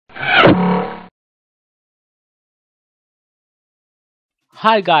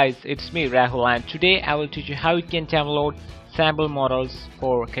Hi guys, it's me Rahul, and today I will teach you how you can download sample models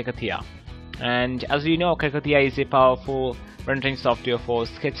for kerkythea. And as you know, kerkythea is a powerful rendering software for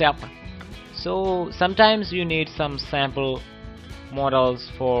SketchUp. So sometimes you need some sample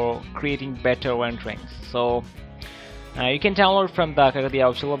models for creating better renderings. So you can download from the kerkythea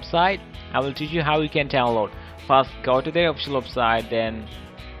official website. I will teach you how you can download. First, go to their official website, then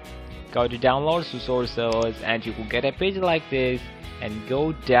go to downloads, resources, and you will get a page like this. And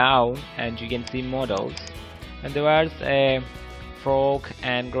go down and you can see models, and there is a frog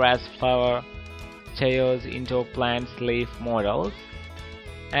and grass flower, chairs, indoor plants, leaf models,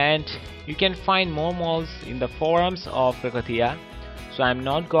 and you can find more models in the forums of kerkythea. So I'm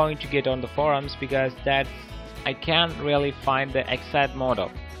not going to get on the forums because I can't really find the exact model,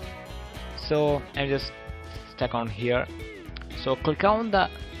 so I'm just stuck on here. So click on the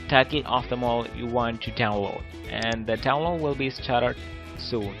title of the model you want to download, and the download will be started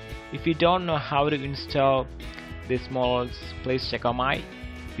soon. If you don't know how to install these models, please check out my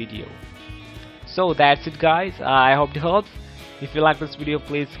video. So that's it guys, I hope it helps. If you like this video,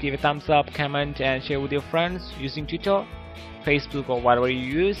 please give a thumbs up, comment and share with your friends using Twitter, Facebook or whatever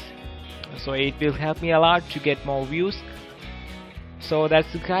you use. So it will help me a lot to get more views. So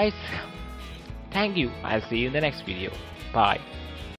that's it guys, thank you, I'll see you in the next video, bye.